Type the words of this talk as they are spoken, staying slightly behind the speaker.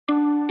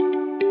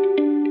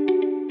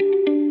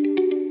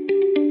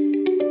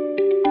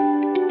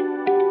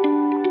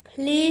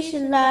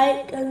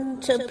like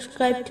and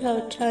subscribe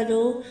to our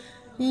channel.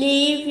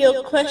 Leave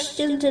your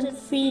questions and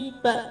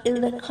feedback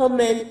in the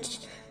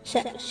comments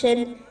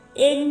section.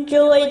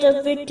 Enjoy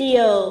the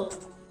video.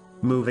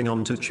 Moving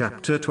on to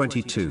chapter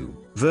 22,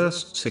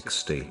 verse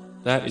 60.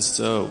 That is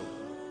so,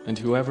 and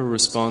whoever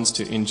responds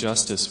to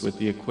injustice with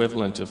the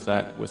equivalent of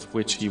that with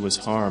which he was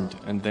harmed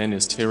and then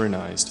is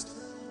tyrannized,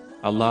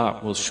 Allah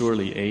will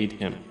surely aid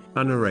him.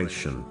 A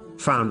narration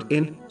found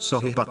in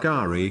Sahih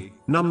Bukhari,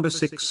 number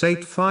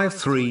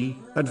 6853,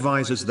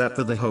 advises that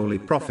the Holy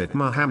Prophet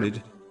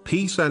Muhammad,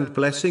 peace and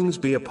blessings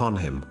be upon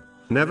him,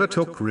 never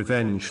took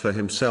revenge for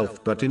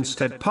himself but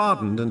instead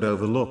pardoned and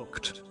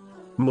overlooked.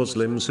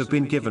 Muslims have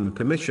been given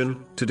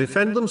permission to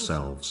defend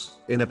themselves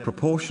in a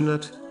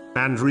proportionate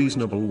and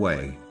reasonable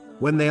way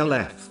when they are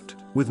left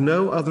with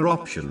no other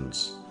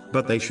options,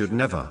 but they should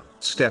never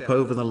step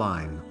over the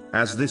line,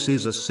 as this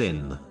is a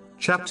sin.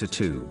 Chapter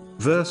 2,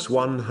 verse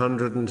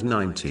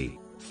 190.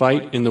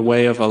 Fight in the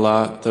way of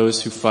Allah those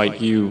who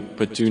fight you,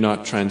 but do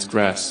not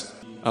transgress.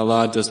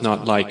 Allah does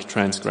not like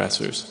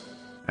transgressors.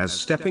 As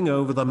stepping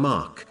over the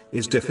mark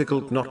is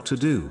difficult not to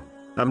do,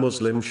 a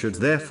Muslim should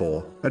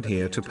therefore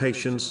adhere to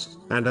patience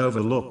and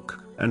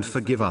overlook and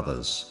forgive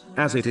others,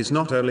 as it is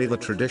not only the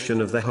tradition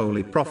of the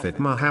Holy Prophet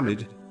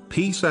Muhammad,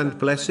 peace and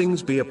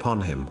blessings be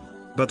upon him,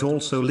 but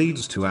also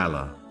leads to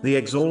Allah, the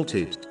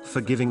Exalted,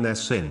 forgiving their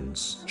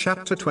sins.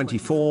 Chapter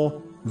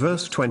 24,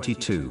 verse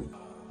 22.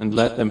 And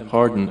let them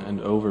pardon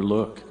and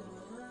overlook.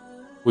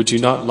 Would you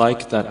not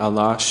like that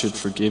Allah should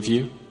forgive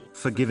you?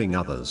 Forgiving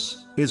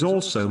others is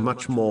also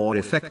much more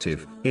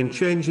effective in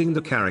changing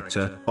the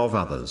character of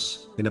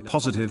others in a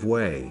positive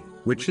way,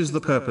 which is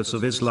the purpose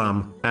of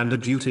Islam and a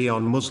duty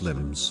on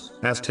Muslims,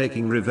 as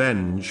taking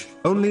revenge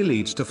only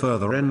leads to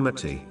further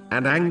enmity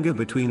and anger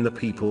between the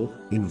people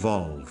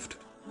involved.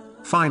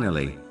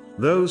 Finally,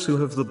 those who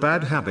have the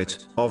bad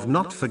habit of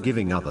not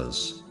forgiving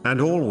others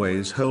and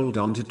always hold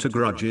on to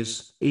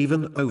grudges,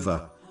 even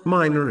over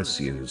minor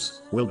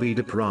issues, will be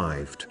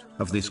deprived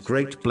of this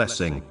great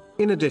blessing.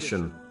 In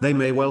addition, they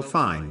may well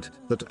find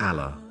that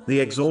Allah, the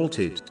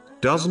Exalted,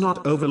 does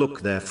not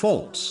overlook their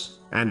faults,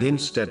 and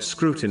instead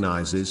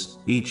scrutinizes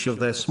each of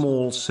their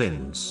small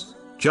sins.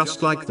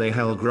 Just like they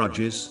held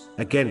grudges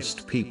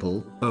against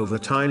people over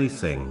tiny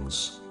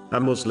things, a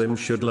Muslim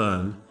should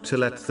learn to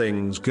let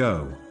things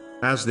go,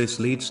 as this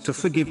leads to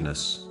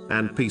forgiveness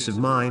and peace of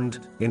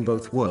mind in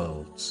both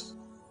worlds.